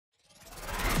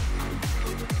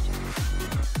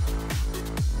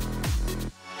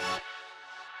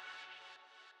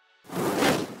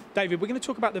David, we're going to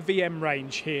talk about the VM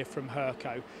range here from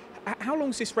HURCO. How long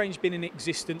has this range been in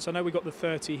existence? I know we've got the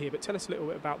 30 here, but tell us a little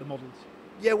bit about the models.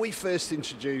 Yeah, we first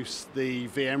introduced the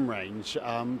VM range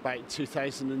back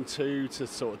 2002 to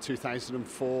sort of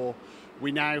 2004.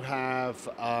 We now have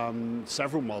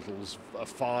several models, a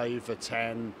 5, a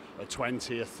 10, a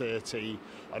 20, a 30,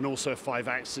 and also a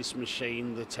 5-axis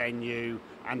machine, the 10U,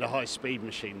 and a high-speed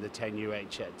machine, the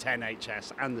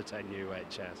 10HS and the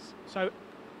 10UHS. So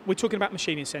we're talking about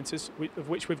machining centres, of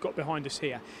which we've got behind us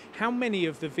here. How many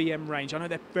of the VM range, I know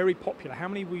they're very popular, how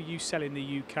many will you sell in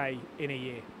the UK in a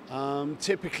year?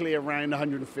 Typically around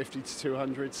 150 to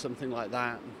 200, something like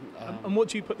that. And what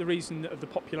do you put the reason of the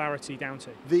popularity down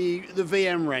to? The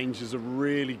VM range is a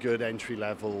really good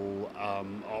entry-level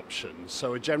option.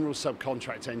 So a general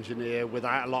subcontract engineer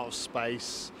without a lot of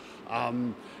space,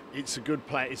 it's a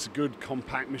good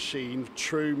compact machine,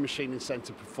 true machining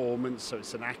centre performance, so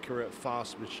it's an accurate,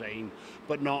 fast machine,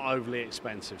 but not overly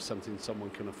expensive, something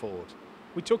someone can afford.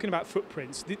 We're talking about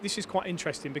footprints. This is quite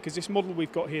interesting because this model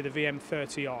we've got here, the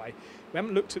VM30i, we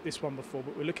haven't looked at this one before,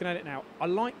 but we're looking at it now. I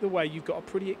like the way you've got a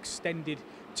pretty extended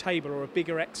table or a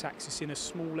bigger X-axis in a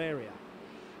small area.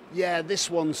 Yeah, this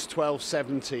one's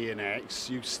 1270 in X.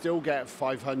 You still get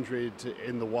 500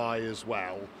 in the Y as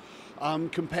well.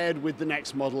 Compared with the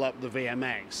next model up, the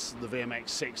VMX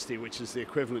 60, which is the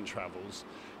equivalent travels,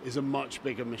 is a much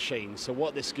bigger machine. So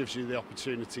what this gives you the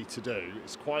opportunity to do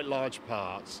is quite large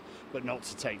parts, but not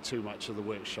to take too much of the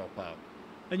workshop up.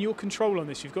 And your control on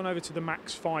this, you've gone over to the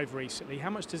Max 5 recently.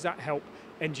 How much does that help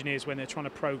engineers when they're trying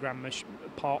to program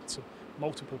parts,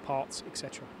 multiple parts,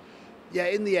 etc.? Yeah,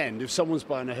 in the end, if someone's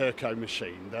buying a HURCO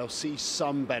machine, they'll see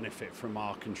some benefit from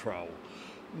our control.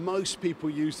 Most people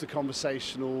use the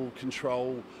conversational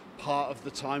control part of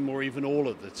the time or even all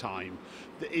of the time.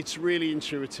 It's really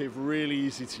intuitive, really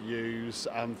easy to use,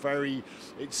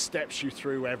 it steps you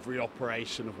through every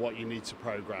operation of what you need to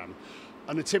program.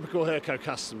 And a typical HURCO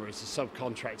customer is a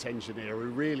subcontract engineer who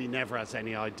really never has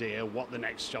any idea what the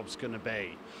next job's going to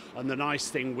be. And the nice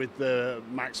thing with the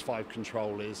Max 5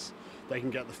 control is they can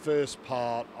get the first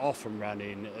part off and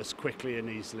running as quickly and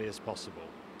easily as possible.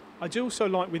 I do also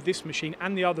like with this machine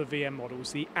and the other VM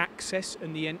models, the access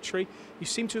and the entry. You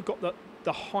seem to have got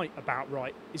the height about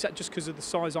right. Is that just because of the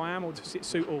size I am, or does it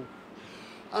suit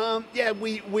all? Yeah,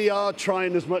 we are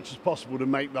trying as much as possible to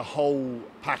make the whole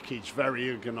package very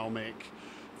ergonomic,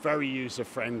 very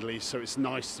user-friendly, so it's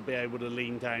nice to be able to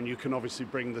lean down. You can obviously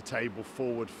bring the table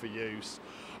forward for use.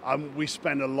 We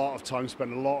spend a lot of time,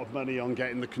 spend a lot of money on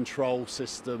getting the control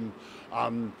system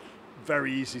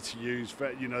very easy to use,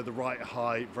 the right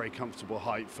height, very comfortable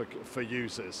height for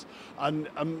users. And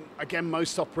again,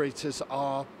 most operators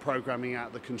are programming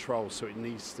out the control, so it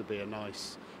needs to be a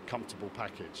nice, comfortable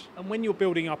package. And when you're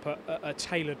building up a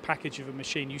tailored package of a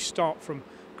machine, you start from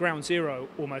ground zero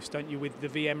almost, don't you, with the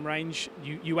VM range?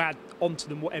 You add onto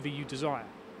them whatever you desire.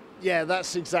 Yeah,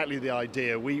 that's exactly the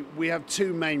idea. We have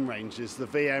two main ranges, the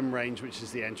VM range, which is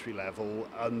the entry level,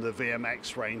 and the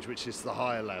VMX range, which is the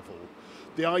higher level.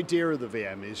 The idea of the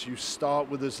VM is you start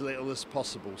with as little as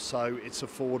possible, so it's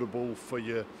affordable for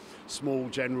your small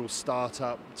general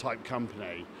startup type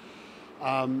company.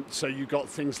 So you've got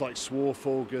things like swarf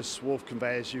augers, swarf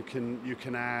conveyors you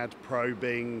can add,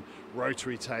 probing,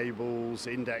 rotary tables,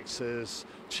 indexers,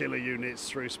 chiller units,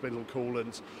 through spindle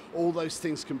coolants. All those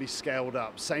things can be scaled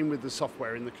up. Same with the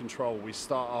software in the control. We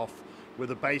start off with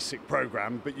a basic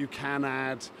program, but you can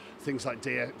add things like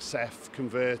DXF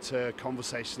converter,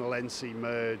 conversational NC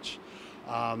merge,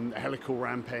 helical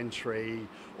ramp entry,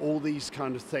 all these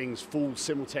kind of things. Full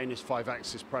simultaneous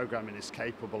 5-axis programming is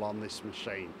capable on this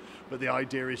machine. But the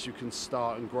idea is you can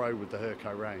start and grow with the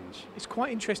HURCO range. It's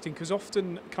quite interesting because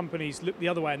often companies look the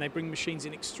other way and they bring machines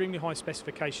in extremely high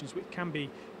specifications, which can be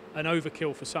an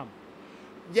overkill for some.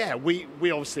 Yeah, we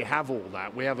obviously have all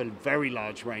that. We have a very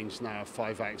large range now of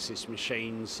 5-axis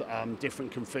machines,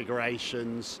 different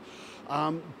configurations,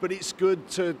 but it's good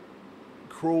to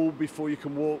crawl before you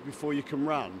can walk, before you can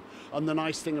run. And the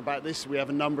nice thing about this, we have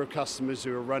a number of customers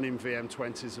who are running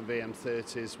VM20s and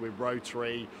VM30s with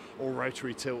rotary or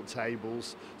rotary tilt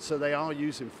tables, so they are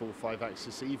using full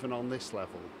 5-axis even on this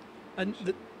level. And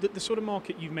the sort of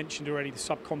market you've mentioned already, the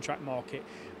subcontract market,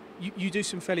 you do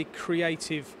some fairly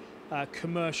creative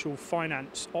commercial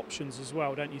finance options as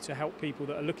well, don't you, to help people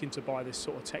that are looking to buy this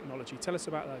sort of technology. Tell us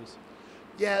about those.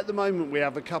 Yeah, at the moment we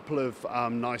have a couple of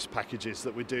nice packages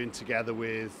that we're doing together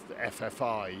with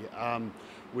FFI.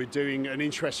 We're doing an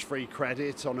interest-free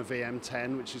credit on a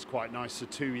VM10, which is quite nice, a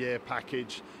 2-year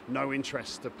package, no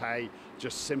interest to pay,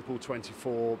 just simple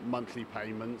 24 monthly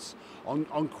payments on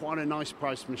quite a nice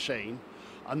priced machine.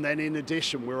 And then in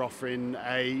addition, we're offering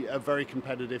a very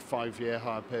competitive 5-year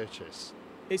hire purchase.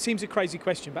 It seems a crazy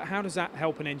question, but how does that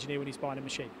help an engineer when he's buying a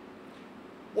machine?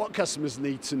 What customers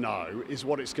need to know is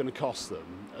what it's going to cost them.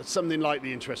 Something like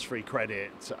the interest-free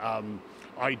credit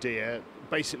idea,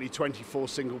 basically 24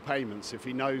 single payments. If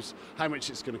he knows how much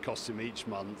it's going to cost him each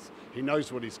month, he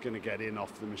knows what he's going to get in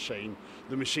off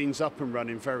the machine's up and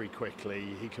running very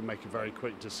quickly, he can make a very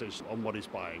quick decision on what he's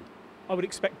buying. I would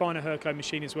expect buying a HURCO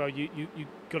machine as well, you've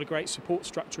got a great support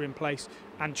structure in place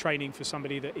and training for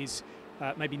somebody that is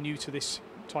maybe new to this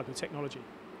type of technology.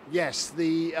 Yes,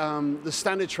 the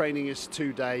standard training is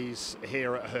 2 days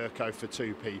here at HURCO for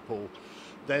 2 people.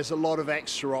 There's a lot of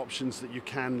extra options that you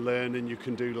can learn and you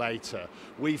can do later.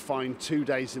 We find 2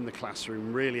 days in the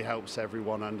classroom really helps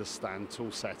everyone understand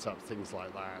tool setup, things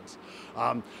like that.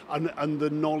 And the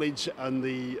knowledge and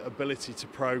the ability to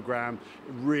program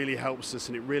really helps us,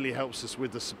 and it really helps us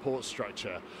with the support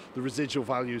structure. The residual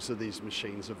values of these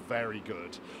machines are very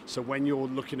good. So when you're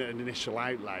looking at an initial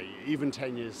outlay, even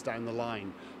 10 years down the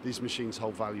line, these machines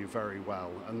hold value very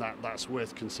well, and that's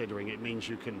worth considering. It means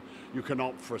you can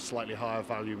opt for a slightly higher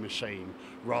value machine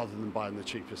rather than buying the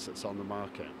cheapest that's on the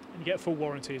market. And you get a full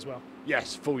warranty as well?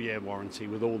 Yes, full year warranty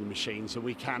with all the machines, and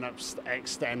we can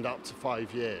extend up to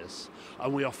 5 years.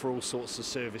 And we offer all sorts of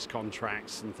service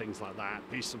contracts and things like that,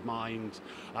 peace of mind,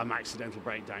 accidental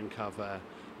breakdown cover.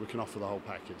 We can offer the whole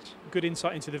package. Good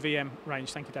insight into the VM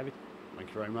range. Thank you, David. Thank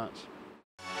you very much.